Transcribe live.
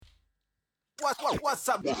What's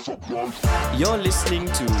up? You're listening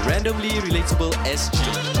to Randomly Relatable SG,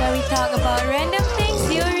 where we talk about random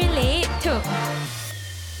things you relate to.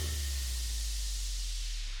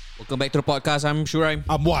 Welcome back to the podcast. I'm Shuraim.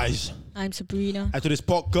 I'm Wise. I'm Sabrina. And today's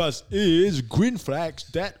podcast is green flags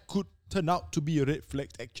that could turn out to be a red flag.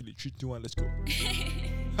 Actually, 3, 2, 1, let's go.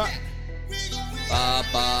 Ba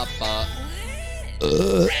ba ba.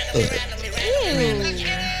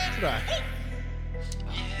 Right.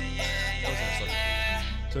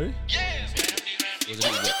 Sorry?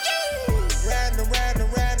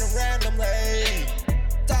 Randomly.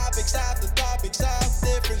 Topics after topics of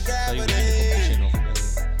different gravity.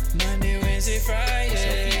 Monday, Wednesday,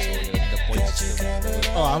 Friday.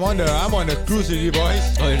 Oh, I'm on the cruise already,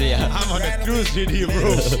 boys. Oh, really? Yeah. I'm on the cruise already,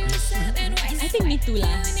 bro. I think me too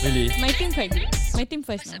lah. Really? My team quite good. My team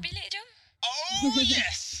first now. Oh,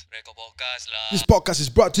 yes. This podcast is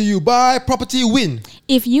brought to you by Property Win.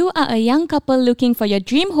 If you are a young couple looking for your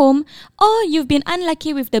dream home, or you've been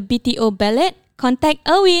unlucky with the BTO ballot, contact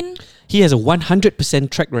Erwin. He has a 100%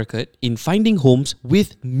 track record in finding homes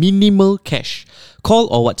with minimal cash.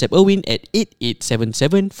 Call or WhatsApp Erwin at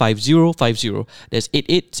 8877-5050. That's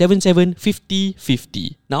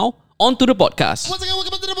 8877-5050. Now, on to the podcast. Once again,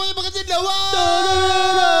 welcome to the podcast.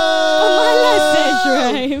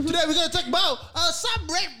 Today we're going to talk about some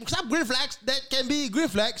green flags that can be green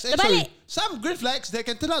flags. Some green flags that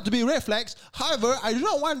can turn out to be red flags. However, I do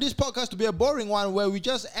not want this podcast to be a boring one where we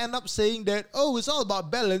just end up saying that, oh, it's all about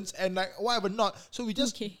balance and like whatever not. So we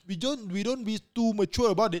just we don't be too mature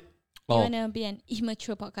about it. You wanna be an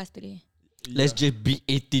immature podcast today? Let's just be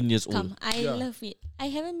 18 years old. Come, I love it. I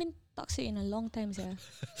haven't been toxic in a long time, sir.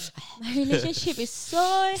 My relationship is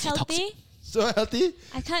so healthy. So healthy?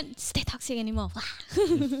 I can't stay toxic anymore.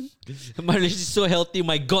 My relationship is so healthy.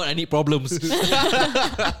 My God, I need problems.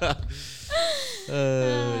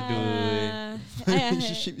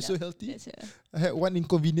 Relationship is so healthy. I had one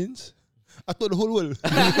inconvenience. I thought the whole world.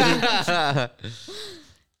 I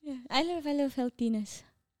love healthiness.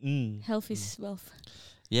 Health is wealth.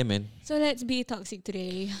 Yeah, man. So let's be toxic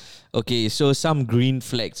today. Okay, so some green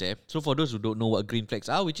flags. So for those who don't know what green flags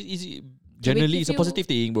are, which is generally it's a positive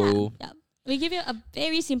thing, bro. Yeah. We give you a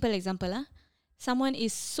very simple example. Someone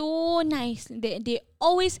is so nice. They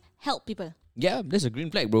always help people. Yeah, that's a green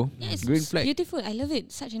flag, bro. Yeah, it's green flag. beautiful. I love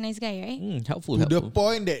it. Such a nice guy, right? Helpful. To the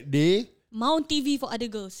point that they mount TV for other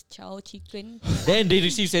girls. Chow chicken. Then they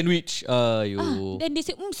receive sandwich. Then they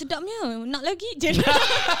say, sedapnya. Nak lagi je.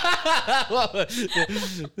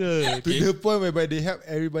 to the point whereby they help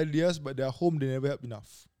everybody else, but their home they never help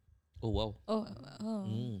enough. Oh wow.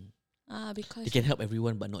 Because they can help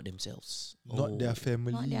everyone but not themselves. Not their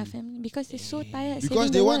family. Not their family. Because they're so tired.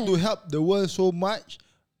 Because they want to help the world so much,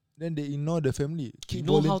 then they ignore the family. You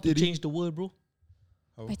know how to change the world, bro?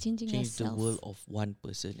 By changing change yourself. the world of one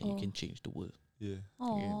person and you can change the world. Yeah.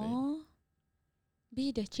 Aww.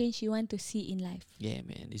 Be the change you want to see in life. Yeah,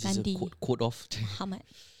 man. This Gandhi. is a quote of Muhammad.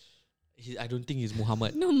 I don't think he's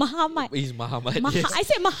Muhammad. No, Muhammad. He's Muhammad. Yes. I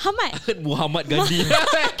said Muhammad. Muhammad Gandhi.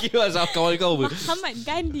 Kira kawan kau. Muhammad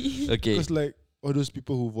Gandhi. Okay. Because like all those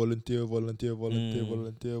people who volunteer,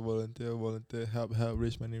 help,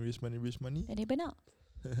 raise money. And they burn out.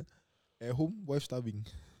 At home, wife starving.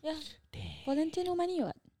 Yeah. Volunteer no money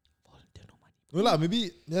what? No lah,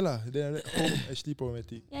 maybe then home actually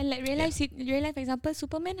problematic. Yeah, like real life example,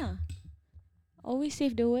 Superman always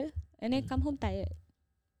save the world and then come home tired.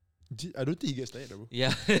 I don't think he gets tired, bro.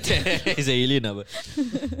 Yeah, he's an alien, but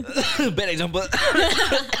bad example.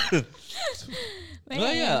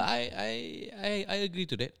 Well, yeah, I agree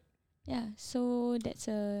to that. Yeah, so that's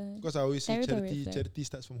a. Because I always say terrible charity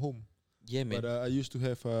starts from home. Yeah, man. But I used to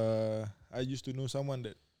know someone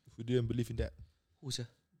that who didn't believe in that. Who's that?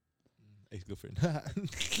 Ex-girlfriend.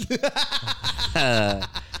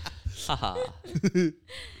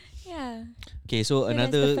 Yeah. Okay, so That's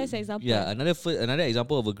another the first example. Yeah, another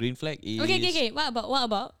example of a green flag is Okay. What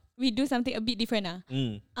about we do something a bit different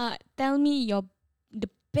tell me the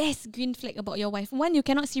best green flag about your wife. One you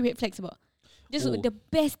cannot see red flags about. Just the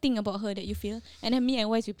best thing about her that you feel. And then me and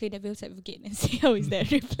Wise we play devil's advocate and see how is that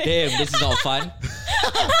red flag. Damn, this is not fun.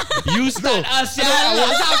 You start Asia.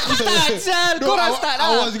 Aku start. Korang start.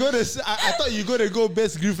 I thought you gonna go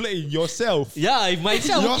best green flag in yourself. Yeah,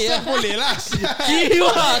 myself. Yourself boleh lah.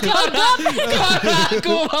 Kiwa.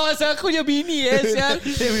 Aku masa aku punya bini sial.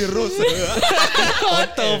 Then we roast.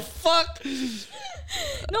 What the fuck?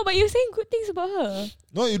 No, but you're saying good things about her.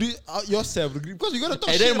 No, you do it yourself because you gotta talk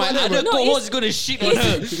And shit then my about other them. co-host is gonna shit on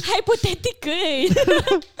her. It's hypothetical.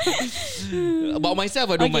 About myself,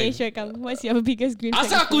 I don't Okay, mind. sure, come. What's your biggest green flag?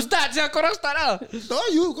 Asal aku start? Saya korang start lah. No,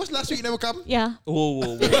 you because last week you never come. Yeah.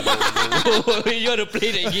 Whoa. You want to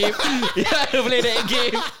play that game? You want to play that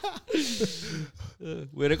game?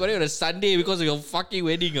 We're recording on a Sunday because of your fucking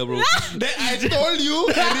wedding, bro. That I told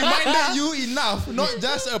you and reminded you enough. Not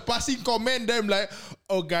just a passing comment. Them like,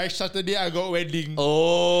 oh guys, Saturday I got wedding.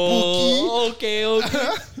 Oh, okay.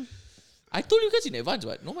 I told you guys in advance,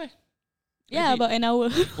 but no man. Yeah, about an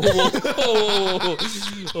hour.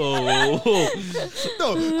 No,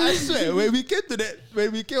 I swear when we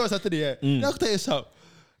came on Saturday, then aku tanya Sab,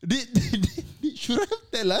 should I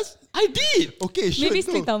tell us? I did. Okay, sure. Maybe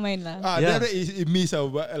split our mind lah. Yeah. Then it miss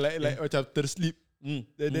but like macam terslip. And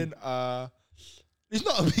then it's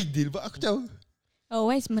not a big deal, but aku macam Oh,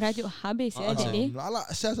 why is merajuk habis ya that day? lala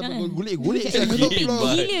saya sampai gulik-gulik saya topik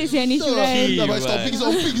lah. Gila saya ni Syuran. Sampai stopping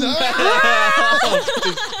lah.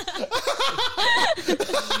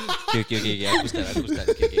 Okay. Aku start.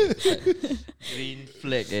 Okay. Green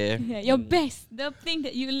flag Yeah, your best, the thing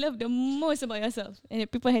that you love the most about yourself and that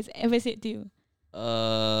people has ever said to you.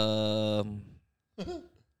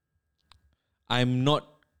 I'm not.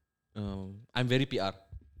 I'm very PR.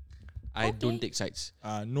 I don't take sides.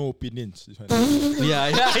 No opinions. This one.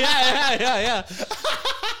 Yeah.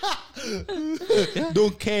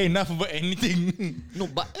 Don't care enough about anything. No,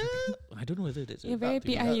 but I don't know whether that's. You're very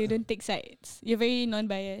PR, you don't take sides. You're very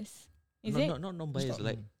non-biased. Is it? Not non-biased. It's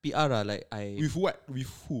not Like PR, like I. With what?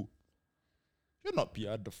 With who? You're not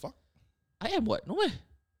PR. The fuck? I am what? No way.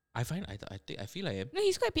 I feel I am. No,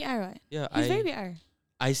 he's quite PR, right? Yeah, He's very PR.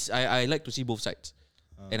 I like to see both sides,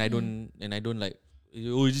 and I don't like.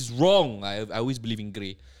 Oh, it is wrong. I always believe in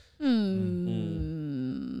grey.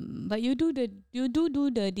 But you do the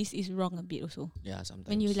this is wrong a bit also. Yeah, sometimes.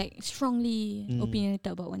 When you like strongly opinionated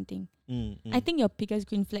about one thing. I think your biggest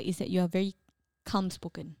green flag is that you are very calm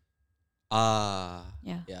spoken.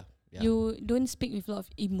 Yeah. You don't speak with a lot of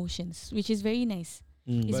emotions, which is very nice.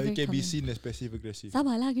 It's But very it can be calming. seen as passive aggressive.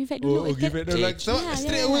 Sabarlah, green flag dulu. Oh, give it like so Yeah,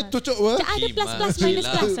 straight yeah. away tocok apa? Macam ada plus minus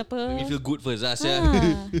plus apa. Make me feel good first lah.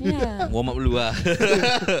 Yeah. Warm up dulu lah.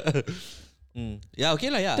 Yeah, okay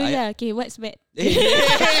lah. Yeah. Tu ya, okay, what's bad?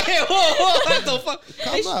 What the fuck?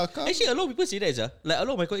 Come. Actually, a lot of people say that. Like a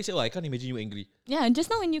lot of my colleagues say, I can't imagine you angry. Yeah, just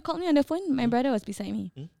now when you called me on the phone, my brother was beside me.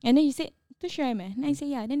 And then he said, tu Shuraim eh? And I said,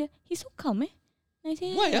 yeah. Then he's so calm eh? And I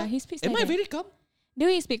said, Why? yeah, he speaks Am like I that. very calm? The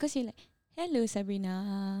way he speaks, because he's like, hello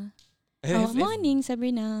Sabrina. Morning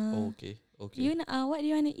Sabrina. Okay. You what do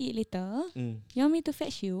you want to eat later? You want me to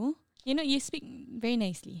fetch you? You know, you speak very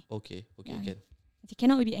nicely. Okay, Yeah. can. He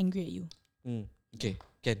cannot be angry at you. Okay,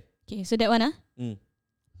 can. Okay, so that one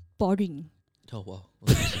boring. Oh wow.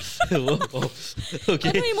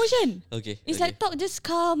 Okay. No emotion. Okay. It's like talk just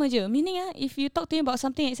calm aja. Meaning if you talk to him about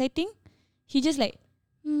something exciting, he just like,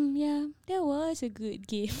 yeah, that was a good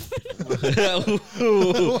game.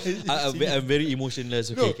 I'm very emotionless.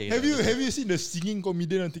 No, Okay. have you seen the singing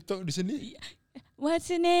comedian on TikTok recently? What's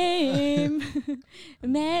her name?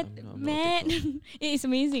 Matt. I'm not Matt. It's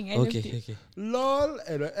amazing. I loved it. Okay. LOL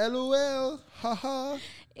and LOL. Haha.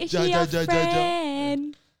 Is Ja, she ja, your ja, ja, ja.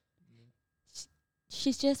 friend?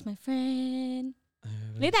 She's just my friend.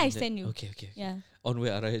 Later I send you. Okay. Yeah. On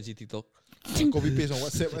where RIG TikTok? Copy paste on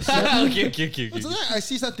WhatsApp. Okay. Sometimes I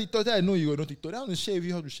see some TikTok that I know you got no TikTok. Then I want to share with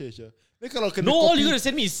you how to share. Then kalau kena No, all copy, you gonna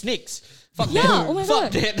send me is snakes. Fuck Yeah, that. oh my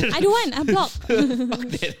Fuck god. that. I don't want. I block. Fuck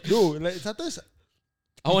that. No, like sometimes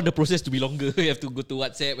I want the process to be longer. You have to go to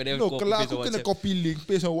WhatsApp and then no, copy kalau paste aku on kena WhatsApp. copy link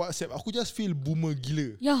paste on WhatsApp, aku just feel boomer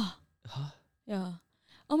gila. Yeah. Huh? Yeah.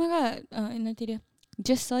 Oh my god. Nanti dia.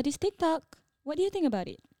 Just saw this TikTok. What do you think about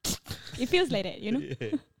it? It feels like that, you know?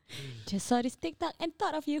 Just saw this TikTok and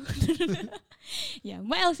thought of you. Yeah.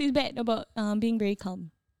 What else is bad about being very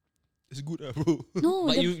calm? It's good, bro. No,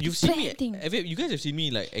 But the you've seen me. bad thing. You guys have seen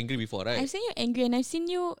me like angry before, right? I've seen you angry and I've seen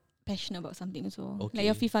you passionate about something so Okay. like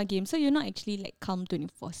your FIFA game. So you're not actually like calm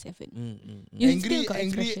 24/7. Mm. You Angry, still got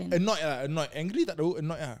expression. annoyed. Angry tak tahu,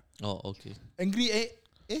 annoyed lah. Oh, okay. Angry,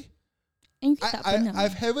 Angry tak pernah.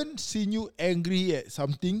 I haven't seen you angry at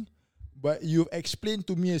something, but you've explained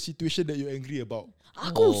to me a situation that you're angry about.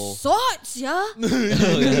 Aku Oh. sorts ya.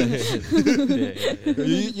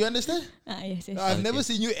 You understand? Yes. I've never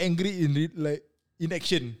seen you angry in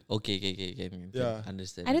action. Okay. Yeah.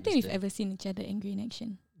 Understand. I don't think we've ever seen each other angry in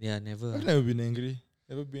action. Yeah, never. I've never been angry.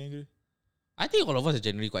 Never been angry. I think all of us are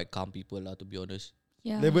generally quite calm people, lah. To be honest,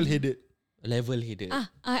 Yeah. Level-headed. level-headed.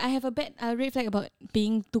 I have a red flag about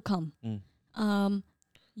being too calm. Mm.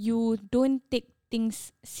 You don't take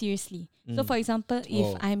things seriously. So for example, if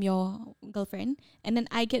I'm your girlfriend and then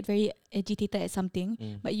I get very agitated at something,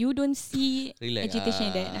 but you don't see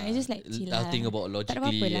agitation in that, I just like chill I'll lah. think about Tak ada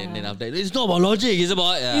logically, apa-apa and then lah. after that, it's not about logic. It's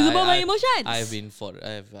about It's about my emotions. I've been fight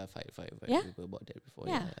Yeah? people about that before.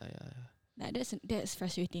 Yeah. Nah, that's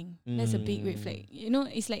frustrating. That's a big red flag. You know,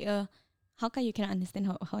 it's like how come you cannot understand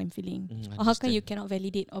how I'm feeling, or how come you cannot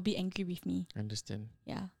validate or be angry with me? Understand.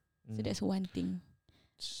 Yeah. So that's one thing.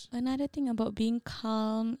 Another thing about being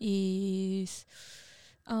calm is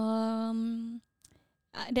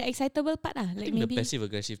the excitable part lah. I Like think maybe the passive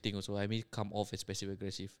aggressive thing also. I may come off as passive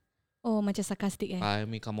aggressive. macam sarcastic I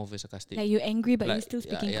may come off as sarcastic. Like you're angry but you're Like, still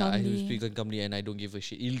speaking I calmly. speak calmly and I don't give a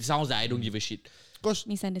shit. It sounds like I don't give a shit. Because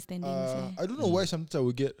Misunderstandings. I don't know why sometimes I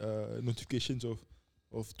will get notifications of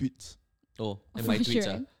tweets. Oh, and For my tweets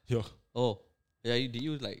sure, are. Yeah. Oh, yeah. Did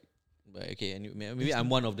you like? Okay, and maybe I'm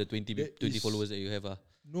one of the 20 That 20 is- followers that you have.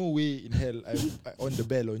 No way in hell I on the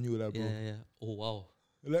bell on you lah, bro. Yeah. Oh wow.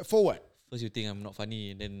 Like for what? First you think I'm not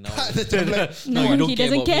funny, and then now Macam like, no, you don't he care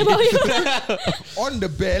doesn't about care me. about you. on the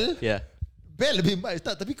bell. yeah. Bell lebih baik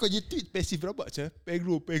tak. Tapi kau je tweet passive rabak je.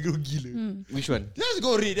 Pegro gila. Which one? Just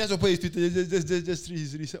go read. Just open his Twitter. Just read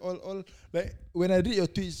his all like when I read your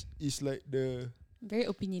tweets is like the Very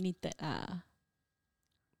opinionated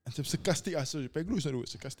macam sarcastic sorry. Pegro is not the word.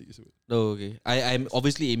 Sarcastic is the word. Oh, okay. I'm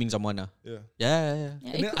obviously aiming someone. Yeah. Yeah,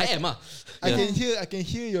 And then I am. I can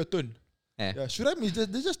hear your tone. Eh. Yeah. Should I miss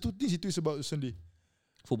there's just two things he tweets about Sunday.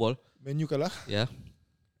 Football. Menu kalah. Yeah.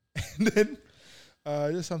 And then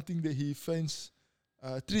just something that he finds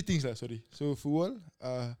three things lah, sorry. So football,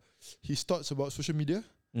 his thoughts about social media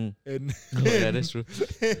and Yeah, that's true.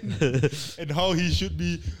 and how he should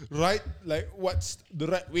be right, like what's the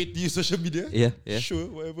right way to use social media. Yeah. Sure,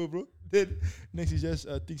 whatever, bro. Then next is just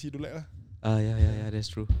things he don't like lah. Yeah. That's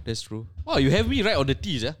true. Oh, you have me right on the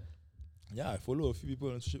T's, yeah. Yeah, I follow a few people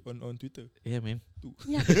on Twitter. Yeah, man.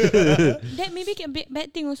 yeah. That maybe can be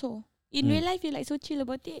bad thing also. In real life, you're like so chill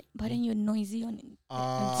about it, but then you're noisy on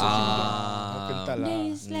social media. Kental lah. Then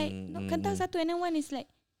it's like kental satu, and then one is like,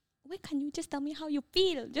 why can't you just tell me how you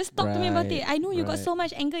feel? Just talk to me about it. I know you got so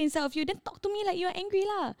much anger inside of you. Then talk to me like you're angry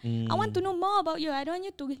lah. I want to know more about you. I don't want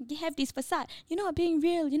you to have this facade. You're not being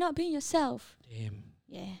real. You're not being yourself. Damn.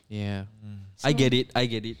 Yeah. Yeah. So, I get it.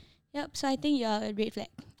 Yep. So I think you're a red flag.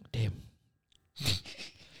 Damn.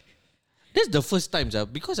 That's the first time,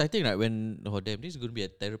 because I think this is going to be a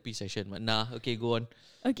therapy session. But nah, okay, go on.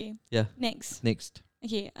 Okay. Yeah. Next.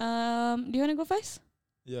 Okay. Do you want to go first?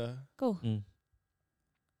 Yeah. Go.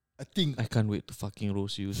 I can't wait to fucking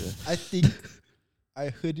roast you, sir. I think I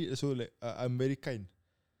heard it also like I'm very kind.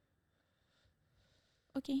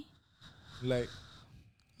 Okay. Like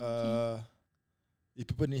if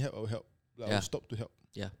people need help, I'll help. Like, Yeah. I'll stop to help.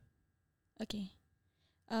 Okay.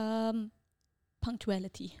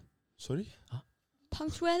 Punctuality. Sorry?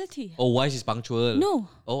 Punctuality. Oh, why is punctual? No,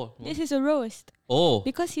 Oh. this is a roast. Oh.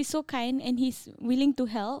 Because he's so kind and he's willing to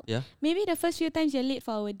help. Yeah. Maybe the first few times you're late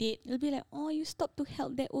for our date, it'll be like, oh, you stopped to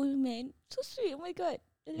help that old man. So sweet. Oh my God.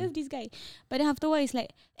 I love this guy. But then afterwards, it's like,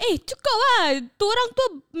 cukup lah. Tu orang tu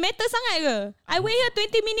matter sangat ke? I wait here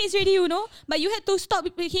 20 minutes already, you know. But you had to stop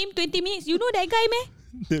with him 20 minutes. You know that guy, meh?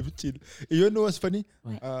 Damn chill. You know what's funny?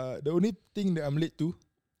 What? The only thing that I'm late to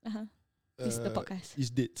It's the podcast. is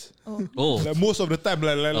dates. Oh. Oh. Like most of the time,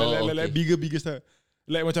 like okay. bigger stuff.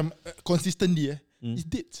 Like macam consistently it's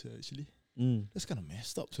dates actually. That's kind of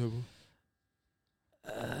messed up, so bro.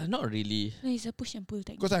 Not really. No, it's a push and pull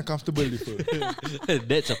technique. Because I'm comfortable with her.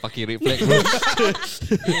 That's a fucking red flag, bro.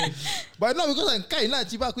 But not because I'm kind lah.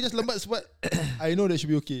 Ciba aku just lambat sebab I know that should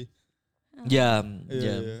be okay. Yeah.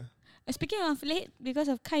 Speaking of late, because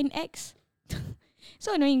of kind ex,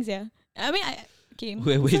 so annoying, yeah. I mean, okay.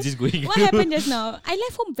 Where is this going? What happened just now? I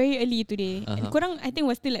left home very early today. And Uh-huh. korang, I think,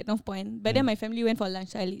 was still at North Point. But then my family went for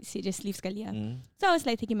lunch, so I just leave sekali. So I was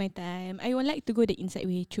like taking my time. I would like to go the inside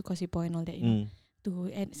way through Causeway Point and all that, you know,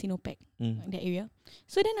 to at Sinopec, that area.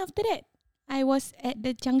 So then after that, I was at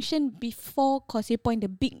the junction before Causeway Point,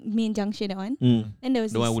 the big main junction, that one. And there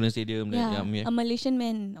was The one this, Woodland Stadium. a Malaysian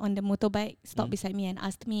man on the motorbike stopped beside me and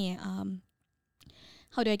asked me,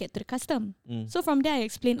 how do I get to the custom? So from there I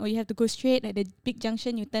explained, you have to go straight at the big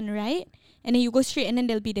junction, you turn right, and then you go straight, and then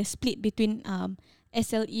there'll be the split between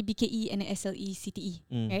SLE BKE and SLE CTE,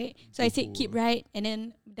 right? So I said keep right, and then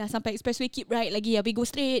dah sampai expressway, keep right lagi, habis go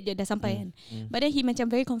straight, dah sampai kan. But then he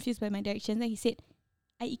macam very confused by my directions. Then he said,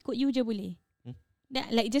 I ikut you je boleh. Then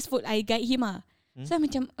like just I guide him So I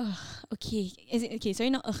macam, okay. Okay,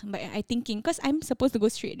 sorry not but I thinking, cause I'm supposed to go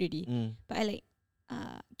straight already. But I like,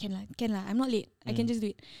 can lah. I'm not late. I can just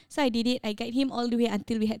do it. So I did it. I guide him all the way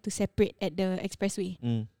until we had to separate at the expressway.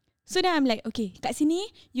 So then I'm like, okay, kat sini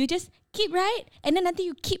you just keep right, and then nanti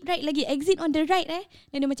you keep right lagi, exit on the right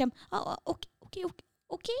Then dia macam,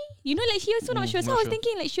 okay. You know, like she also not sure. So I was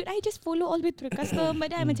thinking like, should I just follow all the way to the custom?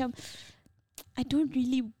 But then I macam, I don't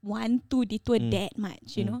really want to detour that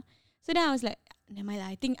much, you know. So then I was like, never mind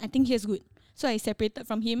lah, I think he's good. So I separated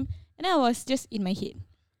from him, and I was just in my head.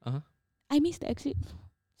 I missed the exit.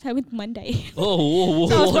 So I went to Mandai. Oh,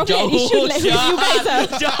 so I was probably at Yishun like with you guys.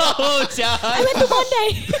 I went to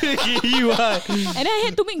Mandai. And then I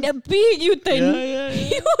had to make that big U-turn.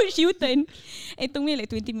 Huge U-turn. It took me like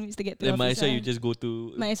 20 minutes to get to the office. Might as well you just go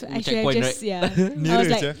to I should have checkpoint, just, right? I was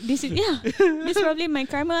like, this is probably my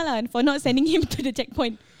karma lah for not sending him to the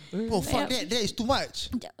checkpoint. Oh, fuck that. That is too much.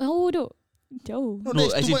 Oh, jauh. No,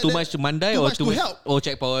 as in too much to Mandai or too much help. Oh,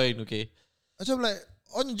 checkpoint, okay. Macam like,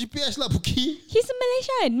 on GPS lah, Buki. He's a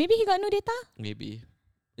Malaysian. Maybe he got no data. Maybe.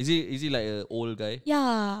 Is he like an old guy?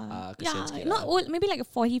 Yeah. Not old. Maybe like a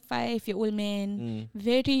 45-year-old man.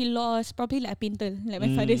 Very lost. Probably like a painter. Like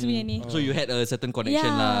my father's punya ni. So you had a certain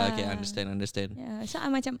connection lah. Okay, understand. Yeah. So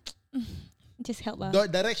I macam, just help lah.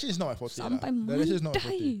 Direction is not my forte lah. Direction is not my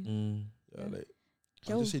forte. Yeah, like,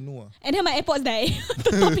 I'll just say no. And then my AirPods die.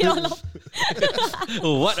 To top it all off.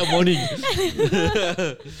 Oh, what a morning.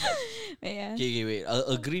 Yeah. Okay, wait.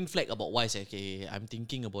 A green flag about Wise. Okay, I'm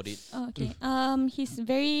thinking about it. Oh, okay. He's the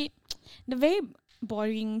very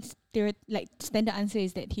boring standard answer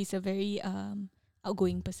is that he's a very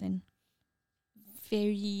outgoing person.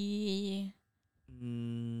 Very.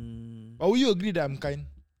 But will you agree that I'm kind?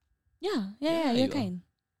 Yeah, you're kind.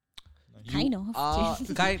 Kind of.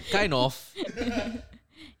 Kind of.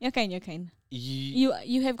 You're kind.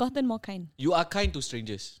 You have gotten more kind. You are kind to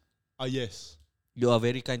strangers. Yes. You are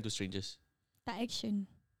very kind to strangers. Tak action.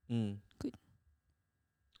 Good.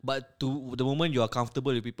 But to the moment you are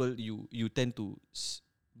comfortable with people, you tend to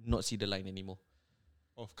not see the line anymore.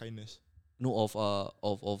 Of kindness. No, of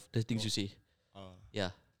the things you say.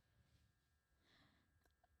 Yeah.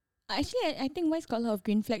 Actually, I think Wise got a lot of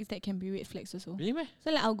green flags that can be red flags also. Really, meh?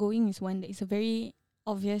 So like outgoing is one that is a very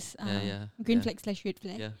obvious green flag / red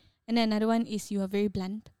flag. Yeah. And then another one is you are very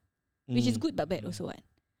blunt, which is good but bad also. What?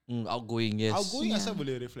 Outgoing, yes. Outgoing asal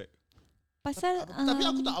boleh reflect. Pasal tapi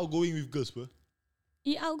aku tak outgoing with girls apa.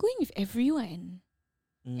 You outgoing with everyone.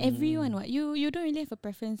 Everyone, what? You don't really have a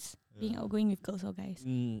preference being outgoing with girls or guys.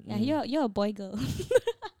 Yeah, you're a boy girl.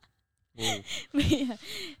 But yeah.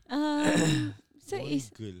 So boy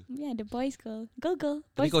it's girl. Yeah, the boys girl. Girl.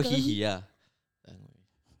 Tapi Boys kau girl. hihi lah.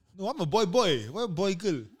 No, I'm a boy. Why boy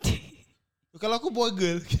girl? Kalau aku boy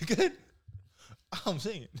girl, kan? I'm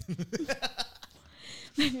saying it.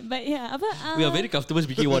 But yeah, we are very comfortable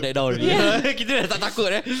speaking about that now already. Yeah. Kita dah tak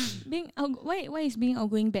takut why is being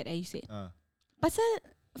outgoing bad? You said. Pasal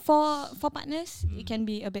for partners, it can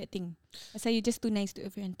be a bad thing. Pasal you just too nice to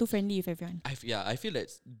everyone, too friendly with everyone. I feel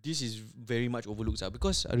that this is very much overlooked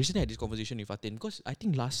because I recently had this conversation with Fatin. Because I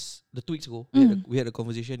think 2 weeks ago we had a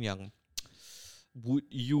conversation yang, would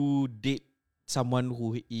you date someone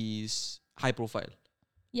who is high profile?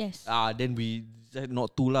 Yes. Then we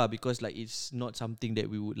not too lah because like it's not something that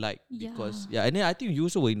we would like because and then I think you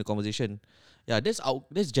also were in the conversation. Yeah,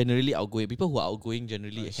 that's generally outgoing. People who are outgoing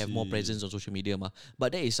generally have more presence on social media mah.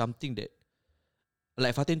 But that is something that,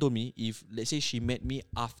 like Fatin told me, if let's say she met me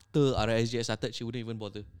after RSG started, she wouldn't even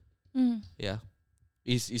bother. Yeah,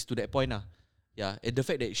 is to that point lah. Yeah, and the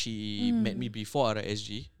fact that she met me before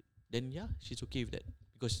RSG, then yeah, she's okay with that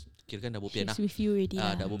because kira kan dah bopian lah. She's with you already.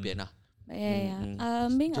 Dah bopian lah. Being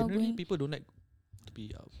generally outgoing, people don't like to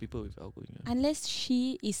be people with outgoing. Unless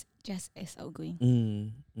she is just as outgoing.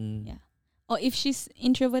 Yeah. Or if she's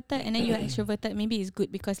introverted and then you are extroverted, maybe it's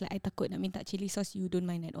good because like I takut nak minta chili sauce, you don't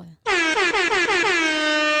mind at all.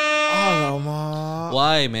 Alamak.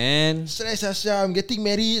 Why, man? Stress Asya. I'm getting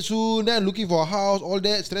married soon. Then looking for a house. All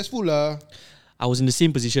that stressful lah. I was in the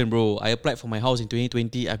same position, bro. I applied for my house in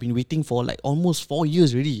 2020. I've been waiting for like almost 4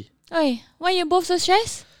 years already. Oi, why you both so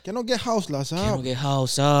stressed? Cannot get house lah, Cannot sab. get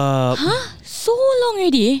house up. Huh? So long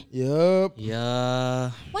already? Yup. Yeah.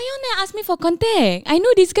 Why you not ask me for contact? I know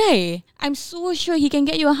this guy. I'm so sure he can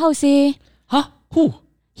get you a house, eh? Huh? Who?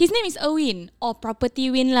 His name is Erwin or Property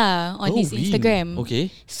Win lah on his Win. Instagram. Okay.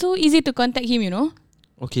 So easy to contact him, you know.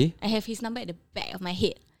 Okay. I have his number at the back of my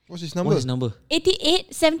head. What's his number? What's his number? 88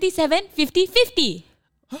 77 50 50.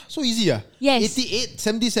 Huh? So easy ah? Yes. 88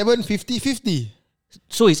 77 50 50.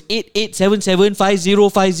 So it's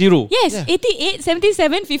 88775050. Yes, Yeah. 88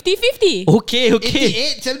 77 50 50. Okay.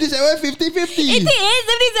 88 77 50 50. 88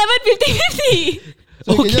 77 50 50. So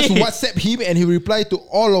you can Okay. just WhatsApp him and he will reply to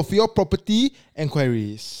all of your property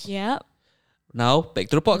enquiries. Yep. Now back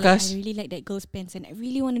to the Like, podcast. I really like that girl's pants and I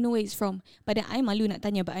really want to know where it's from. But then I malu nak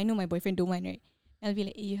tanya, but I know my boyfriend don't want, right? I'll be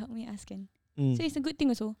like, you help me ask kan. Mm. So it's a good thing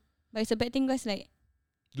also. But it's a bad thing because like,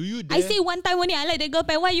 Do you dare? I say one time only I like that girl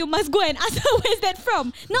pants. Why you must go and ask her where's that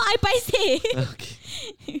from? No, I paiseh.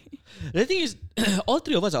 Okay. The thing is, all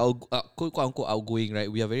three of us are quote unquote outgoing, right?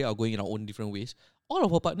 We are very outgoing in our own different ways. All of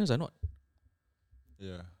our partners are not.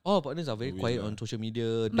 Yeah. All our partners are very Weird quiet lah. on social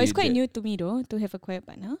media. But it's quite new to me though, to have a quiet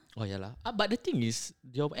partner. Oh yeah lah. But the thing is,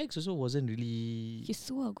 your ex also wasn't really. He's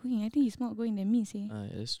so outgoing. I think he's more outgoing than me, say.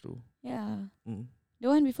 Yeah, that's true. Yeah. Mm. The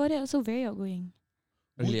one before that also very outgoing.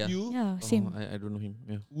 Really? Would you? Yeah, Oh, same. I don't know him.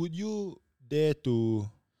 Yeah. Would you dare to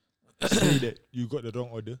say that you got the wrong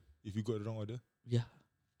order? If you got the wrong order? Yeah.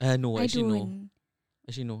 No, I actually no. don't.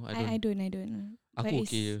 Actually no, I don't. Aku But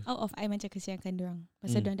okay je. it's out of I macam kesiankan dorang.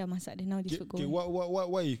 Pasal dorang dah masak then now this would go. Okay, what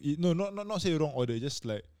if no, not say wrong order, just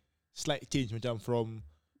like slight change macam from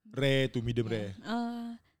rare to medium rare.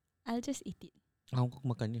 I'll just eat it. Aku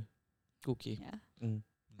makan je. Aku okay. Yeah. Mm.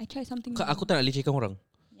 I try something. Aku tak nak lecehkan orang.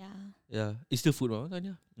 Yeah. Yeah, it's still food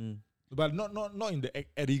makan je. But not in the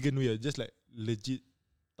arrogant way, just like legit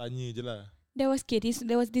tanya je lah. There was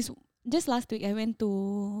this just last week I went to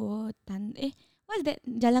what's that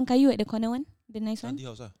Jalan Kayu at the corner one? The nice one? Tanti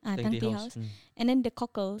house lah. Tanti House. And then the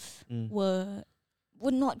cockles were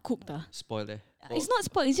not cooked lah. Spoiled eh. It's not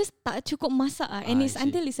spoiled. It's just tak cukup masak and I it's see.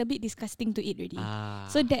 until it's a bit disgusting to eat already.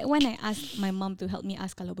 So that one I asked my mom to help me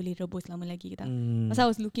ask kalau boleh rebus lama lagi ke tak. Pasal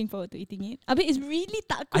I was looking forward to eating it. Habis it's really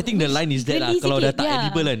tak cooked. I think the line is that lah. Geli Kalau dah sikit, tak yeah.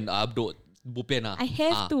 edible kan, abduk bupian lah. I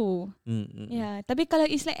have to. Yeah, tapi kalau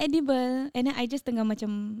it's like edible and then I just tengah macam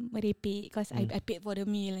merepek because I paid for the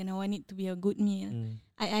meal and I want it to be a good meal.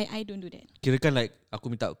 I don't do that. Kira kan like aku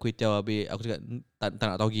minta kuih tiaw habis aku cakap tak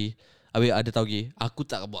nak tauge. Habis ada tauge, aku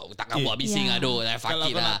takkan buat bising Yeah. aduh.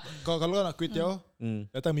 Fuck it lah. Kalau kau nak kuih tiaw,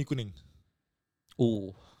 datang mi kuning.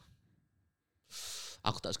 Oh.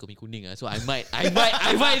 Aku tak suka mi kuning lah. So I might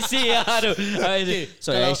say lah. Aduh.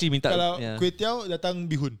 So I actually minta. Kalau kuih tiaw datang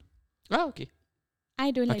bihun. Okay.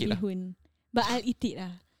 I don't like Okay lah. bihun. But I'll eat it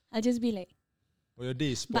lah. I'll just be like, Oh, your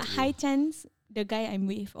day is but high chance the guy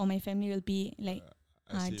I'm with or my family will be like,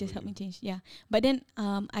 I see just what help me you- change. Yeah. But then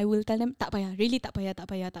I will tell them tak payah. Really tak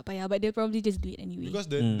payah. But they'll probably just do it anyway.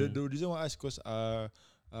 Because the reason why I asked because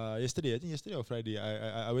yesterday or Friday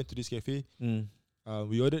I went to this cafe.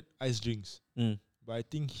 We ordered ice drinks. But I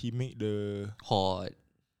think he made the Hot.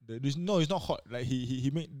 no, it's not hot. Like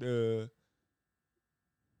he made the.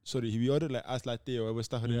 Sorry, we ordered like ice latte or whatever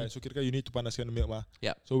stuff like that. So kira you need to panaskan the milk mah.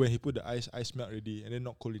 Yep. So when he put the ice melt already and then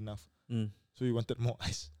not cold enough. So we wanted more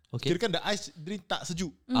ice. Okay. Kira kan the ice drink tak sejuk.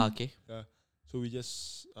 Okay. So we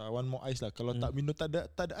just want more ice lah. Kalau tak minum tak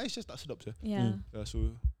ada ice just tak sedap je. Yeah. So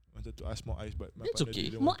wanted to ask more ice but my That's partner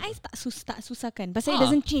okay. didn't More want. ice tak susah kan. Pasal it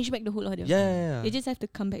doesn't change back the whole order. Yeah. They just have to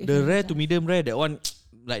come back with The the rare ice to lah. medium rare, that one,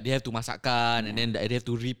 like they have to masakkan and then they have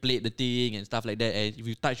to replate the thing and stuff like that. And if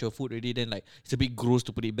you touch your food already, then like it's a bit gross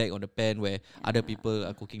to put it back on the pan where other people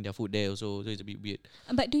are cooking their food there also. So it's a bit weird.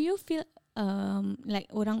 But do you feel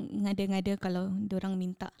like orang ngada-ngada kalau orang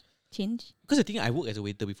minta change? Because the thing, I work as a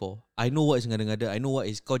waiter before. I know what is ngada-ngada. I know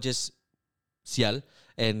what is kau just sial,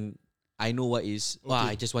 and I know what is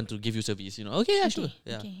I just want to give you service. You know? Okay, yeah, sure.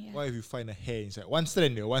 Yeah. Okay, yeah. What if you find a hair inside? One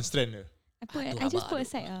strand there. I just put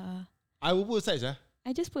aside. I will put aside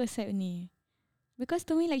I just put aside only. Because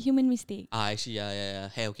to me like human mistake. Actually, yeah.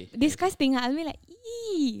 Hair okay. Disgusting. I'll be like,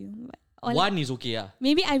 ee. Or One is okay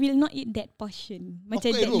maybe I will not eat that portion.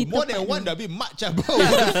 Macam Okay, that bro, little more than part one tu. dah be much bro.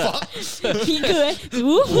 What the fuck? Tiga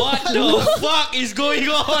What the fuck is going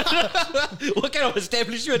on? What kind of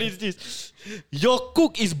establishment is this? Your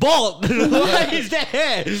cook is bald. What is that?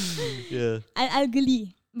 Yeah. I'll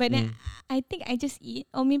geli. But then I think I just eat.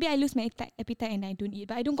 Or maybe I lose my appetite and I don't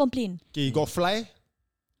eat. But I don't complain. Okay, you got fly?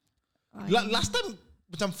 Last time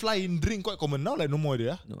macam fly in drink quite common. Now like no more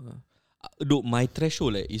dia. No. Look, my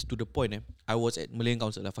threshold is to the point. I was at Malayan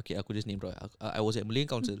Council. Fuck it, aku just name bro. I was at Malayan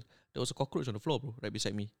Council. There was a cockroach on the floor, bro, right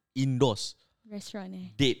beside me. Indoors, Restaurant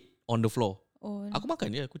dead on the floor. Oh. Aku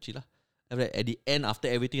makan je, aku chill lah. At the end,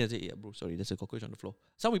 after everything, I said, yeah, bro, sorry, there's a cockroach on the floor.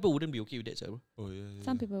 Some people wouldn't be okay with that, sir, bro. Oh yeah.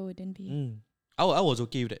 Some people wouldn't be. I was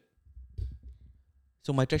okay with that.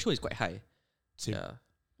 So my threshold is quite high. Same. Yeah.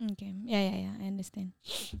 Okay. Yeah. I understand.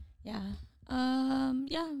 Yeah.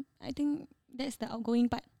 Yeah. I think that's the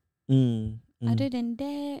outgoing part. Other than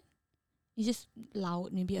that, it's just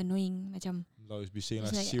loud, maybe annoying. Macam Now it's be saying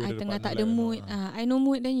it's like, like see I whether the tengah partner tak ada like or mood. not. I no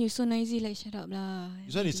mood, then you so noisy. Like shut up lah.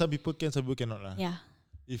 This one is some people can, some people cannot lah. Yeah.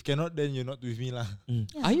 If cannot, then you're not with me lah.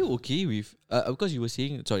 Yeah. Are you okay with because you were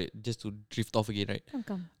saying, sorry, just to drift off again, right?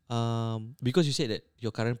 Come. Because you said that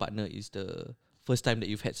your current partner is the first time that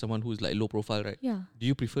you've had someone who's like low profile, right? Yeah. Do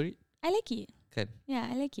you prefer it? I like it. Can. Yeah,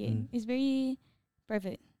 I like it. Mm. It's very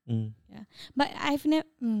private. Mm. Yeah. But I've never.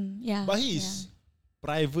 Yeah. But he's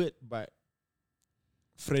private but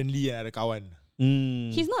friendly and ada kawan. Mm.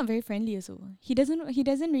 He's not very friendly also. He doesn't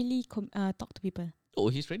really talk to people. Oh,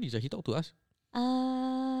 he's friendly. So he talked to us.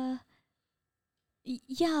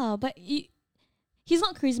 Yeah, but he's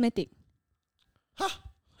not charismatic.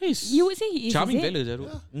 He's You would say he is. charming is it? fella, Zaru.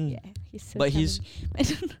 Yeah, he's so But charming. he's- I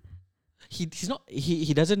don't know. He's not.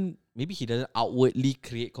 He doesn't. Maybe he doesn't outwardly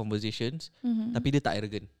create conversations. Mhm. Tapi dia tak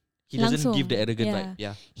arrogant. He doesn't give the Langsung, arrogant yeah. vibe.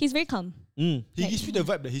 Yeah. He's very calm. Mm. He Like- gives me the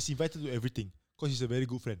vibe that he's invited to everything because he's a very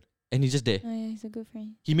good friend. And he's just there. Oh, yeah, he's a good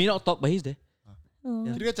friend. He may not talk, but he's there. Oh.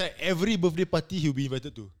 Yeah. Kira macam every birthday party he'll be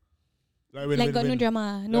invited to. Like got no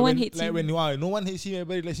drama. No one hates him. No one hates him,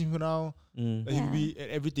 everybody likes him for now. Mm. Like he'll be at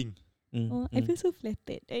everything. Mm. Oh, I feel so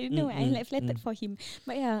flattered. I don't know. I like flattered for him.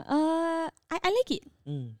 But yeah, I like it.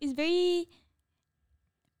 Mm. It's very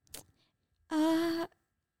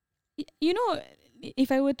you know,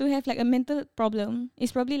 if I were to have like a mental problem,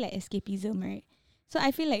 it's probably like escapism, right? So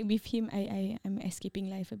I feel like with him I'm escaping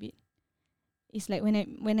life a bit. It's like when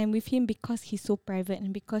I'm with him, because he's so private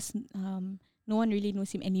and because no one really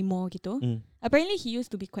knows him anymore gitu. Mm. Apparently he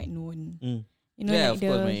used to be quite known. Mm. You know, Yeah, like of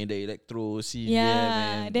course, man. The electro scene.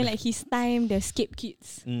 yeah, man. then like his time, the Scape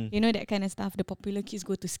kids. Mm. You know, that kind of stuff. The popular kids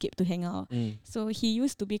go to Scape to hang out. Mm. So he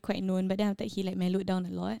used to be quite known, but then after that, he like mellowed down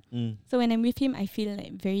a lot. Mm. So when I'm with him, I feel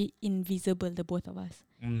like very invisible, the both of us.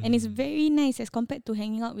 Mm. And it's very nice as compared to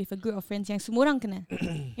hanging out with a group of friends yang semua orang kenal.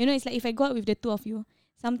 You know, it's like if I go out with the two of you,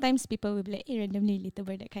 sometimes people will be like, randomly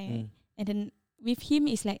relatable, that kind. Mm. And then with him,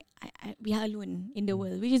 it's like we are alone in the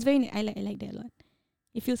world, which is very I like that a lot.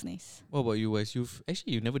 It feels nice. What about you, Wes?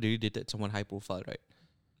 You never really dated someone high profile, right?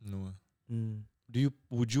 No. Mm.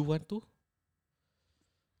 Would you want to?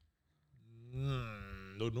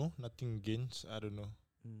 Don't know. Nothing against. I don't know.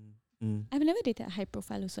 Mm. Mm. I've never dated a high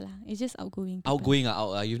profile also lah. It's just outgoing people. Outgoing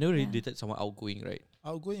you've never really Yeah. dated someone outgoing, right?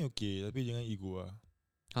 Outgoing okay, tapi jangan ego lah.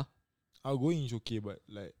 Huh? Outgoing is okay, but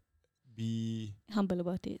like be Humble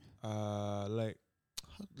about it. like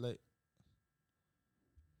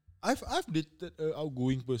I've dated a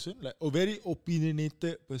outgoing person, like a very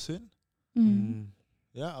opinionated person.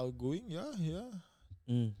 Yeah, outgoing. Yeah.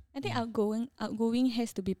 Mm. I think outgoing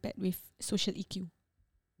has to be paired with social EQ.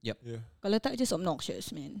 Yeah. Kalau tak, just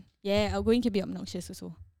obnoxious, man. Yeah, outgoing can be obnoxious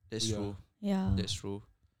also. That's Yeah. true. Yeah. That's true.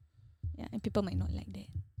 Yeah, and people might not like that.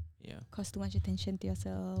 Yeah, Cause too much attention to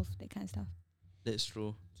yourself, that kind of stuff. that's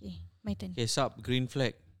true. Okay, my turn. Okay, sup, green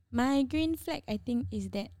flag. My green flag, I think, is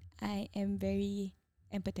that I am very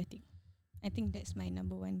empathetic. I think that's my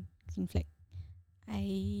number one green flag.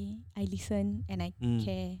 I listen and I Mm.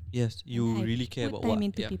 care. Yes, you and I really care put about what. time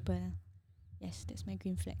into Yeah. people. Yes, that's my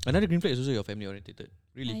green flag. Another green flag is also your family oriented.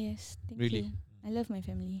 Really, Yes, thank Really? you. I love my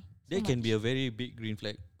family. that can be a very big green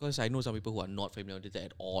flag. Because I know some people who are not family oriented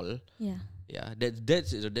at all. Yeah. Yeah,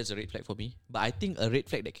 that's a red flag for me. But I think a red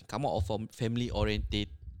flag that can come out of family oriented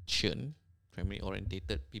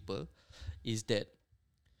people, is that,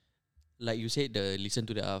 like you said, the listen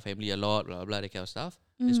to their family a lot, blah blah, that kind of stuff.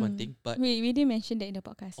 That's one thing. But we didn't mention that in the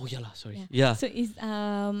podcast. oh yeah lah, sorry. Yeah. Yeah. So is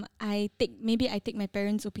I take my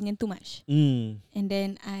parents' opinion too much, Mm. and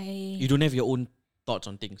then You don't have your own thoughts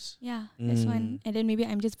on things. yeah, that's one. And then maybe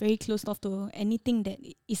I'm just very closed off to anything that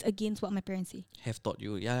is against what my parents say. Have taught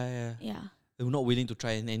you. Yeah. Yeah. They're not willing to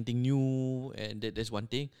try anything new, and that's one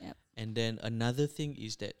thing. Yep. And then another thing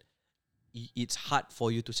is that it's hard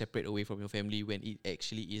for you to separate away from your family when it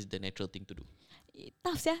actually is the natural thing to do.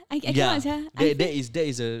 Tough, yeah. I cannot, yeah. That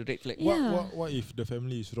is a red flag. Yeah. What if the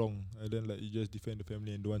family is wrong and then like you just defend the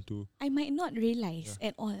family and don't want to? I might not realize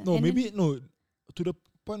at all. No, And maybe no. To the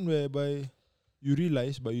point whereby you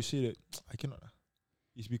realize, but you say that I cannot.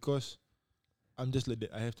 It's because I'm just like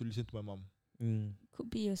that. I have to listen to my mom. Mm. could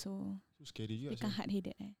be also So scary juga. become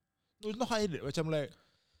hard-headed. No, it's not hard-headed. Macam like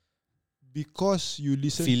because you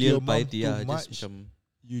listen Filial to your mom piety, too much, just macam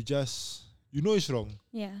you know it's wrong.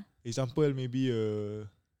 Yeah. Example, maybe a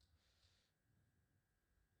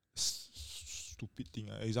stupid thing.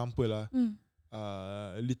 Example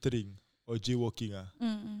littering or jaywalking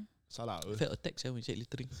salah. I felt attacked when you said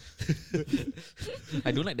littering.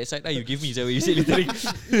 I don't like that side you give me when you said littering.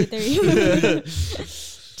 Literally.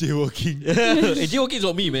 Jaywalking. Jaywalking is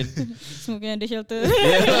not me, man. Smoking under shelter.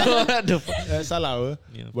 What the fuck? Salah.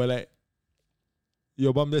 Yeah. But like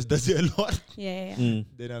your mom just does it a lot. Yeah. Mm.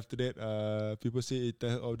 Then after that, people say it,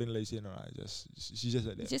 then like say no, she's just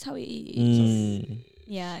like that. It's just how it is. Mm.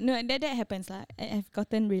 Yeah. No, that happens lah. I've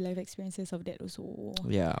gotten real life experiences of that also.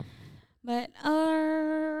 Yeah. But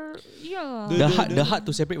Yeah. The hard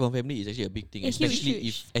to separate from family is actually a big thing, It's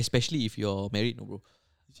huge, especially if you're married, no, bro.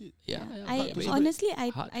 Yeah. I Hard to honestly,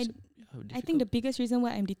 Hard to separate. I think the biggest reason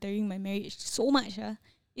why I'm deterring my marriage so much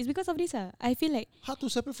is because of this. I feel like Hard to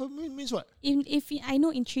separate from me means what? if I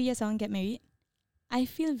know in 3 years I want to get married, I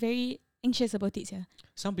feel very anxious about it.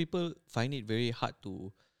 Some people find it very hard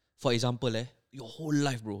to, for example, your whole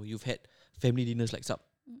life, bro, you've had family dinners like sup.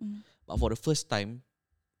 But for the first time,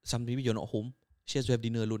 maybe you're not home, she has to have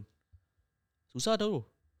dinner alone. Susah tau.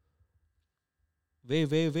 Very,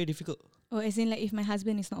 very, very difficult. Oh, as in like if my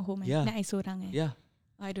husband is not home, Yeah. then I seorang. Yeah.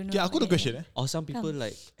 I don't know. Okay, aku ada about question. that. Or some people Come.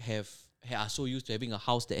 like are so used to having a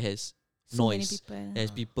house that has So many noise, people. has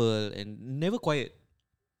people, and never quiet.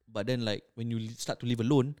 But then like when you start to live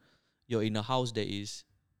alone, you're in a house that is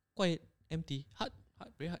quiet, empty, hard,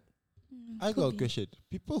 very hard. I got a question.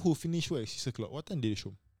 People who finish work at 6 o'clock, what time they reach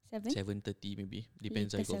home? 7? 7:30 maybe.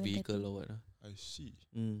 Depends if you got 7:30. vehicle or what. I see.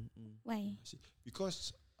 Why?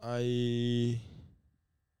 Because I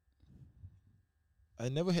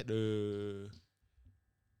never had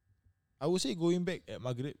I would say going back at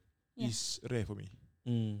Maghrib is rare for me.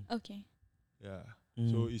 Okay. Yeah.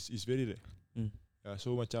 So it's very rare. Yeah.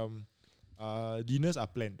 So macam dinners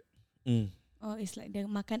are planned. Oh, it's like the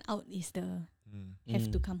makan out is the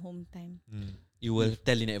have to come home time. You will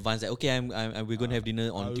tell in advance that okay, we're gonna have dinner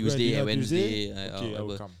on Tuesday and Wednesday. Okay, I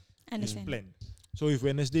will come. It's Understand. planned. So if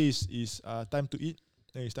Wednesday is time to eat,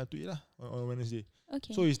 then it's time to eat lah on Wednesday.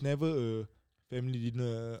 Okay. So it's never a family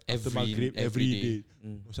dinner after Every- Maghrib every every day. day.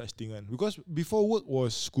 No such thing kan. Because before work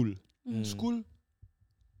was school. School,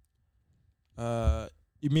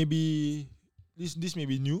 it may be this may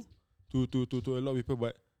be new to a lot of people,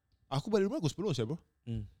 but aku balik rumah pukul 10 bro.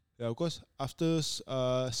 Yeah, because after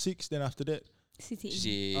 6, then after that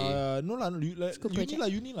CCA. no lah, School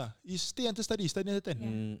uni lah. Is stay until study until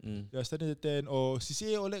 10. Yeah, study until 10 or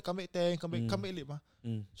CCA or like come back 10, come back late mah.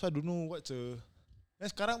 So I don't know what's dan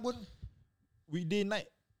sekarang pun weekday night,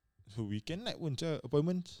 so weekend night pun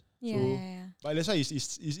appointments. Yeah. But that's why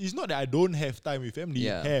it's not that I don't have time with family.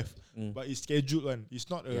 Yeah. Have, but it's scheduled one. It's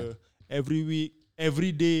not every week,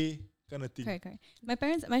 every day kind of thing. Correct.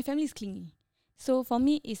 My family is clingy. So for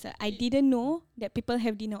me, I didn't know that people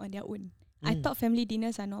have dinner on their own. I thought family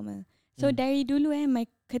dinners are normal. So dari dulu my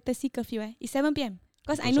courtesy curfew is 7 p.m.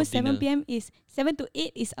 Because I know 7 p.m. is 7 to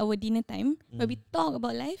 8 is our dinner time where we talk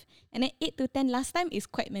about life, and then 8 to 10 last time is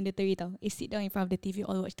quite mandatory tau. Is sit down in front of the TV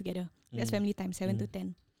all watch together. That's family time, 7 to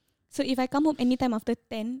 10. So if I come home anytime after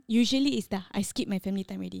 10, usually is I skip my family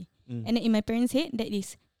time already. And then in my parents' head, that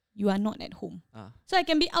is you are not at home. So I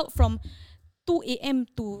can be out from 2 a.m.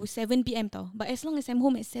 to 7 p.m. tau. But as long as I'm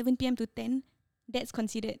home at 7 p.m. to 10, that's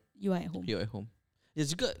considered you are at home. You're at home.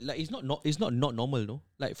 It's good. Like it's not normal, no.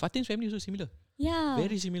 Like Fatin's family also similar. Yeah.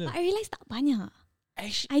 Very similar. But I realised tak banyak.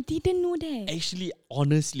 Actually, I didn't know that.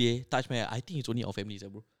 honestly, touch my. I think it's only our families,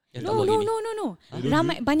 bro. Yang tak No. buat gini.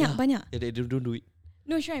 Ramai banyak. Yeah, they don't do it.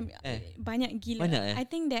 No, sure. Banyak gila. Banyak, I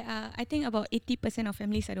think that I think about 80% of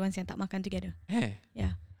families are the ones yang tak makan together.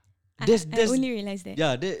 Yeah. There's I only realised that.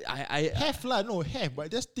 Yeah, I Have lah, no have, but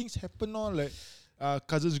just things happen on like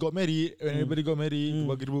cousins got married, when everybody got married.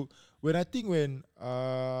 When I think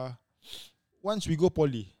once we go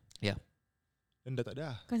poly, then dah tak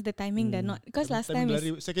ada. Because the timing dah not. Because last time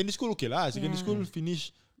is secondary school okay lah. Secondary school finish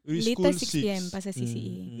early later school 6 p.m. pasal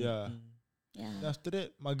CCA. Yeah. Yeah. Then after that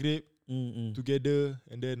Maghrib together,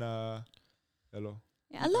 and then lor.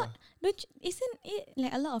 Yeah, a lot. Isn't it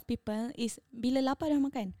like a lot of people is bila lapar dah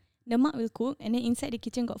makan, the mak will cook and then inside the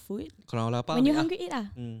kitchen got food. Kalau lapar, When you hungry eat lah.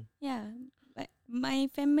 Yeah. But my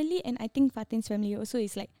family and I think Fatin's family also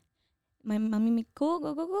is like my mummy make cook.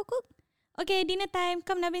 Okay, dinner time.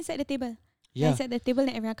 Come now inside the table. Yeah. Inside the table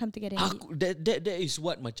and everyone come together and eat. That is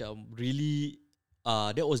what macam really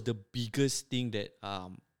that was the biggest thing that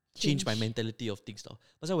changed my mentality of things tau.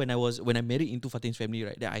 Pasal when I married into Fatin's family,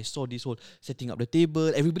 right, then I saw this whole setting up the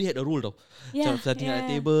table. Everybody had a role tau. Yeah, So setting up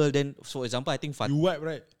the table. Then for example, I think You wipe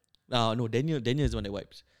right? no, Daniel is the one that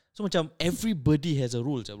wipes. So macam everybody has a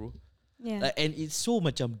role, bro. Yeah. Like, and it's so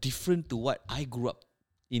macam different to what I grew up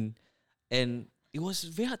in, and it was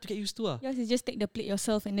very hard to get used to. Yours is just take the plate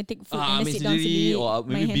yourself and then take food and then sit down sendiri, sendiri. or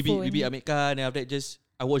main maybe handphone. ambil makan, and after that just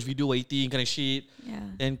I watch video while eating kind of shit.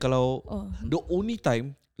 Yeah. And kalau Oh. the only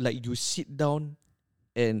time like you sit down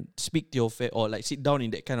and speak to your or like sit down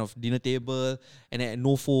in that kind of dinner table and then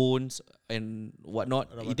no phones and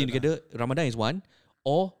whatnot, Ramadan eating together, Ramadan is one.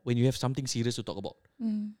 Or when you have something serious to talk about.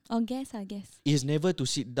 Or guess, I guess. It's never to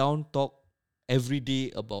sit down, talk every day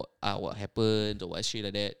about what happened or what shit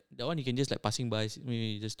like that. That one you can just like passing by,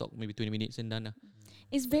 maybe just talk maybe 20 minutes and done.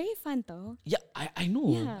 It's very fun though. Yeah, I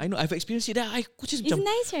know. Yeah. I know. I've experienced it. I could just It's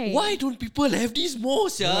nice, right? why don't people have these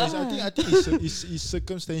more, Yeah, yeah? I think it's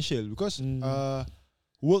circumstantial because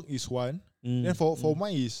work is one. Then for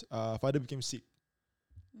mine is father became sick.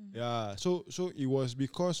 Yeah, so it was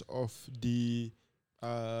because of the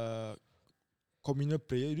communal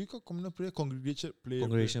prayer. Do you call communal prayer? Congregational prayer.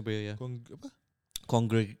 Congregational prayer, yeah. Apa?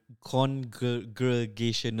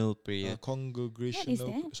 Congregational prayer.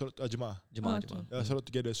 Congregational solat jemaah. Jemaah, okay. jemaah. Solat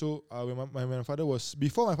together. So when my father was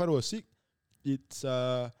before my father was sick, it's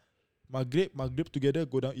Maghrib together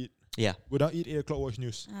go down eat. Yeah. Go down eat 8 o'clock watch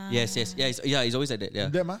news. Yes. Yeah, it's always like that. Yeah.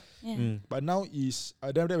 Them Yeah. But now is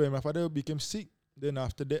then after that when my father became sick, then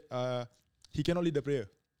after that he cannot lead the prayer.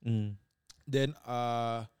 Then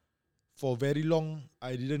for very long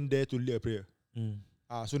I didn't dare to lead a prayer.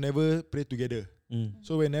 So never pray together.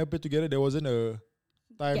 So when never pray together, there wasn't a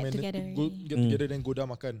time Get and together get together then go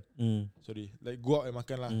down makan. Sorry, like go out and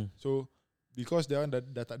makan lah. So because that one dah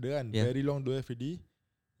tak ada kan, very long don't have already.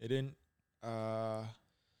 And then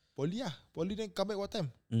Poly then come back what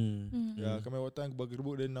time? Yeah, come back what time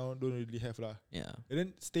bergerbuk then now don't really have lah. Yeah. And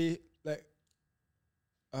then stay like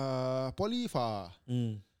Poly far.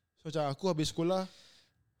 So macam aku habis sekolah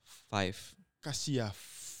 5. kasih lah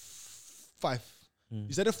 5.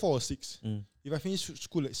 It's either 4 or 6. If I finish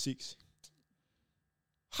school at 6,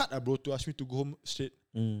 hard bro to ask me to go home straight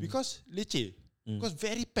because leceh. Because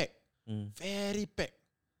very packed. Very packed.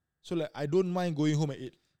 So like I don't mind going home at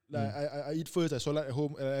 8. Like I eat first, I solat at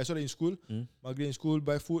home, I solat in school, Maghrib in school,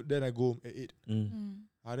 buy food, then I go home at 8.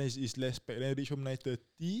 Then it's less packed. Then I reach home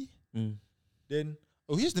 9:30. Then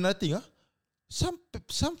here's another thing. Some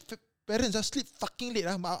parents sleep fucking late.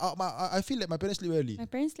 I feel like my parents sleep early. My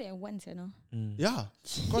parents sleep at 1, you know. Yeah,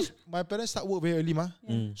 because my parents start work very early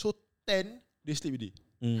So 10 they sleep already.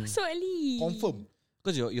 So early. Confirm.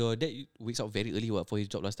 Because your dad wakes up very early for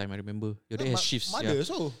his job last time. I remember your dad has shifts. Mother Yeah.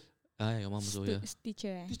 so Your mom also. Yeah.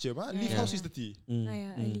 Teacher. teacher leave Yeah. house 6:30.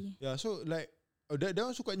 Yeah, early. Yeah, so like that one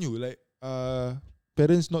also quite new. Like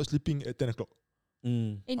parents not sleeping at 10 o'clock.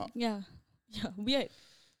 Yeah, weird.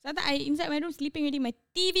 Sometimes I inside my room sleeping already, my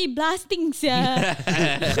TV blasting, yeah.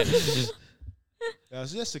 Yeah,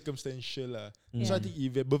 so just circumstantial lah. So I think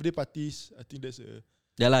birthday parties, I think that's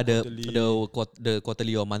Yeah lah, Quarterly. the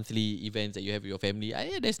quarterly or monthly events that you have with your family.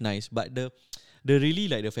 Yeah, that's nice. But the really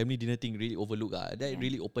like the family dinner thing really overlook. That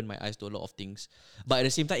really opened my eyes to a lot of things. But at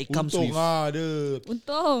the same time, it comes with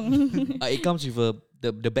Untung. it comes with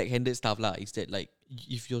the backhanded stuff lah. Is that like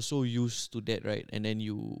if you're so used to that, right, and then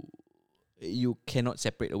you cannot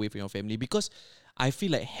separate away from your family, because I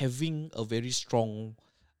feel like having a very strong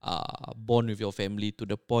bond with your family to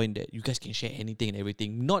the point that you guys can share anything and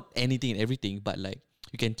everything. Not anything and everything, but like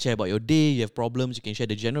you can share about your day, you have problems, you can share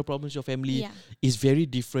the general problems with your family. Yeah. It's very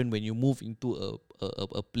different when you move into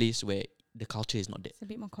a place where the culture is not there. It's a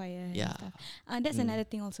bit more quiet. Yeah. And stuff. That's another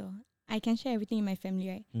thing also. I can share everything in my family,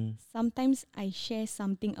 right? Sometimes I share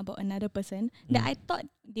something about another person that I thought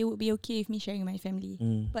they would be okay with me sharing with my family,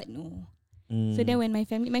 but no. So then when my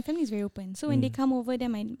family is very open. So when they come over,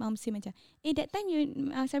 then my mom say macam, that time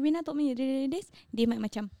Sabrina told me this, they might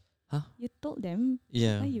macam, you told them?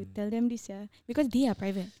 Yeah. Why you tell them this? Because they are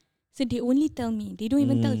private. So they only tell me. They don't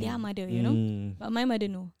even tell their mother, you know. But my mother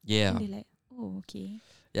know. Yeah. And they're like, oh, okay.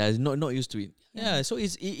 Yeah, not used to it. Yeah, so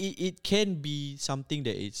it can be something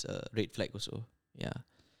that is a red flag also. Yeah.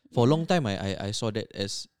 For a long time I saw that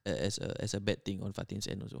as a bad thing on Fatin's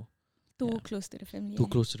end also. Too close to the family. Too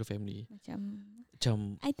close to the family. Macam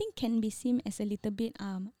I think can be seen as a little bit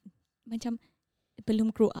macam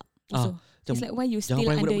belum grow up also. It's like why you still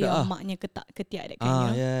under your maknya ketiak that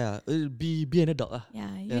kind. Yeah. Be an adult lah.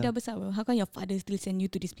 Yeah, you dah besar bro. How come your father still send you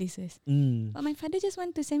to these places? But my father just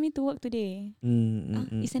want to send me to work today.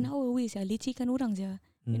 It's an hour away, lecehkan orang je.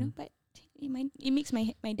 You know, but it makes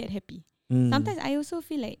my dad happy. Sometimes I also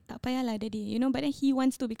feel like tak payahlah daddy, you know, but then he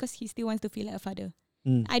wants to because he still wants to feel like a father.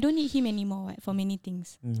 I don't need him anymore for many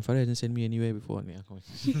things. Father hasn't sent me anywhere before. Yeah.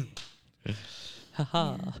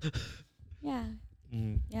 Yeah.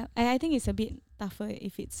 I think it's a bit tougher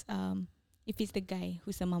if it's the guy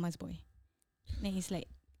who's the mama's boy. Then he's like,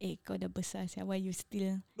 kau dah besar sia, why you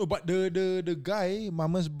still? No, but the guy,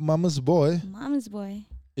 mama's boy. Mama's boy.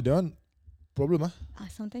 That one problem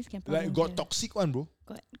sometimes can problem. Like got toxic one, bro.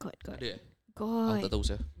 God. Tak tahu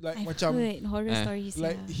saya. Like I've macam heard horror stories.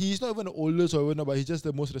 like he's not even the oldest or whatever, but he's just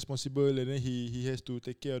the most responsible, and then he has to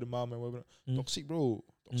take care of the mom and whatever. Toxic, bro.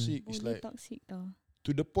 Toxic. It's like toxic tau.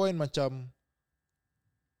 to the point macam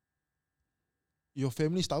your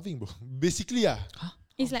family starving, bro. Basically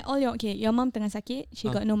It's like your mom tengah sakit, she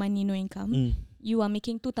got no money, no income. You are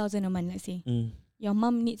making 2,000 a month, let's say. your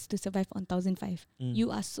mom needs to survive on 1,500.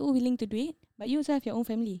 You are so willing to do it, but you also have your own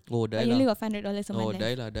family. Oh, but you only got $500 a month.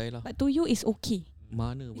 Die lah. But to you, it's okay.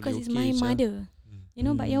 Mana because boleh it's okay, my mother. You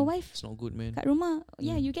know, but your wife, it's not good, man. kat rumah,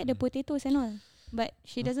 you get the potatoes and all. But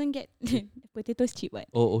she doesn't get the potatoes cheap, what?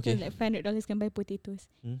 Oh, okay. So like $500 can buy potatoes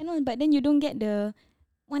and all. But then you don't get the.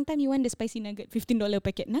 One time you want the spicy nugget, $15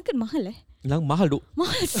 packet. Nugget mahal Mahal duk.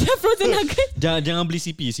 Mahal siya frozen nugget. Jangan beli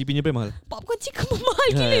CP. CP nya mahal. Popcorn chicken pun mahal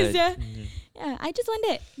gila siya. Yeah, I just want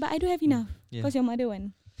that, but I don't have enough. Because your mother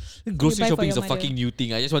want. Grocery shopping is a fucking new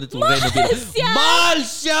thing. I just wanted to rant a bit.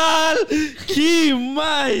 Marshall!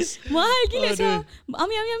 Kimas! Mahal gila siya.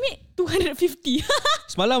 Ambil 250.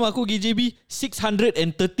 Semalam aku pergi JB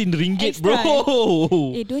RM613 Extra, bro.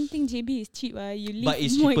 Don't think JB is cheap. You live But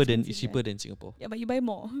it's more cheaper than Singapore. Yeah, but you buy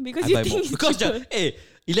more because I you buy think more. it's Because cheaper.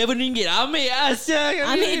 RM11 ambil asyik.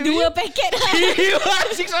 Ambil 2 packet.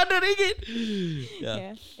 RM600.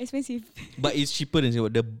 Yeah, expensive. But it's cheaper than Singapore.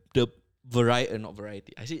 The not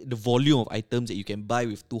variety. I say the volume of items that you can buy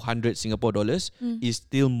with 200 Singapore dollars is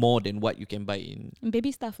still more than what you can buy in.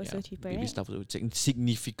 Baby stuff also cheaper, baby right? stuff also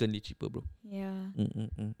significantly cheaper, bro. Yeah.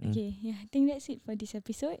 Okay, I think that's it for this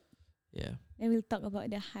episode. Yeah. Then we'll talk about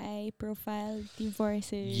the high profile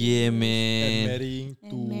divorces. Yeah, man.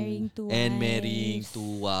 And marrying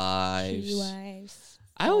two wives. 3 wives.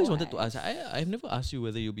 I always wanted to ask. I've never asked you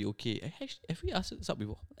whether you'll be okay. Have we asked this up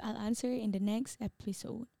before? I'll answer in the next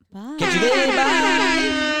episode. Bye. Catch you there. Bye.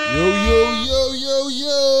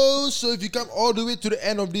 Yo. So if you come all the way to the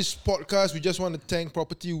end of this podcast, we just want to thank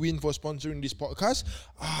Property Win for sponsoring this podcast.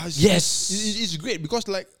 It's great because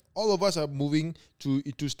like all of us are moving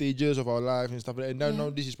into stages of our life and stuff like that. And now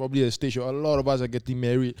this is probably a stage where a lot of us are getting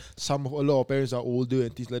married. A lot of parents are older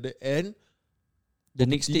and things like that. And the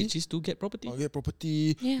next stage is to get property. Get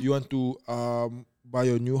property. Yeah. You want to buy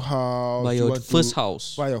your new house. Buy your first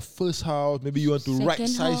house. Buy your first house. Maybe you want to Second right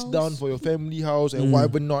size house. down for your family house and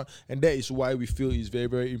whatever not. And that is why we feel it's very,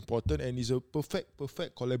 very important. And it's a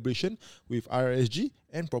perfect collaboration with RSG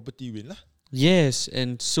and Property Win lah. Yes,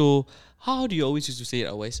 and so how do you always used to say it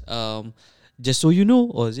otherwise? Just so you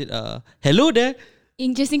know, or is it hello there?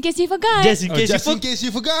 Just in case you forgot. Just in case you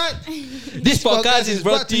forgot. This podcast is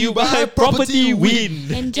brought to you by Property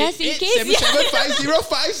Win. And just in case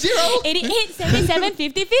 88775050.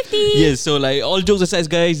 88775050. Yes, so like all jokes aside,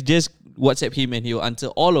 guys, just WhatsApp him and he'll answer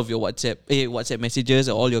all of your WhatsApp messages,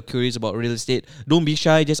 all your queries about real estate. Don't be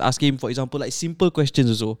shy. Just ask him, for example, like simple questions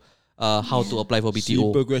also. How to apply for BTO.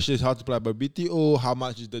 Simple questions, how to apply for BTO, how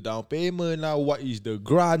much is the down payment lah, what is the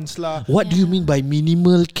grants lah. What do you mean by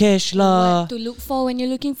minimal cash lah? What to look for when you're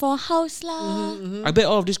looking for a house lah. I bet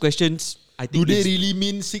all of these questions, I think Do they really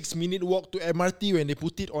mean 6-minute walk to MRT when they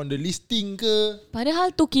put it on the listing ke? Padahal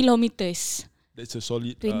 2 kilometers. That's a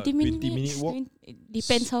solid 20 20-minute walk. It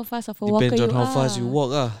depends how fast of a walker you are. Depends on how fast you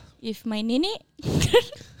walk If my nenek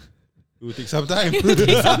It will take some time.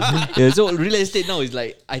 Yeah, so real estate now is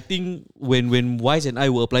like, I think when Wise and I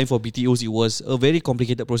were applying for BTOs, it was a very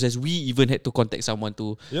complicated process. We even had to contact someone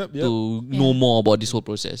to know more about this whole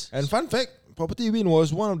process. And fun fact, Property Win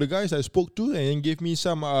was one of the guys I spoke to and gave me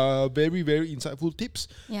some very, very insightful tips.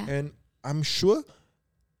 Yeah. And I'm sure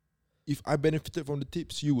if I benefited from the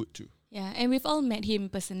tips, you would too. Yeah, and we've all met him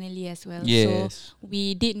personally as well. Yes. So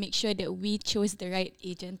we did make sure that we chose the right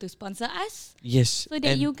agent to sponsor us. Yes. So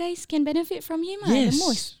that you guys can benefit from him the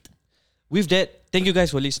most. With that, thank you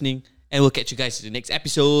guys for listening. And we'll catch you guys in the next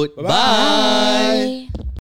episode. Bye.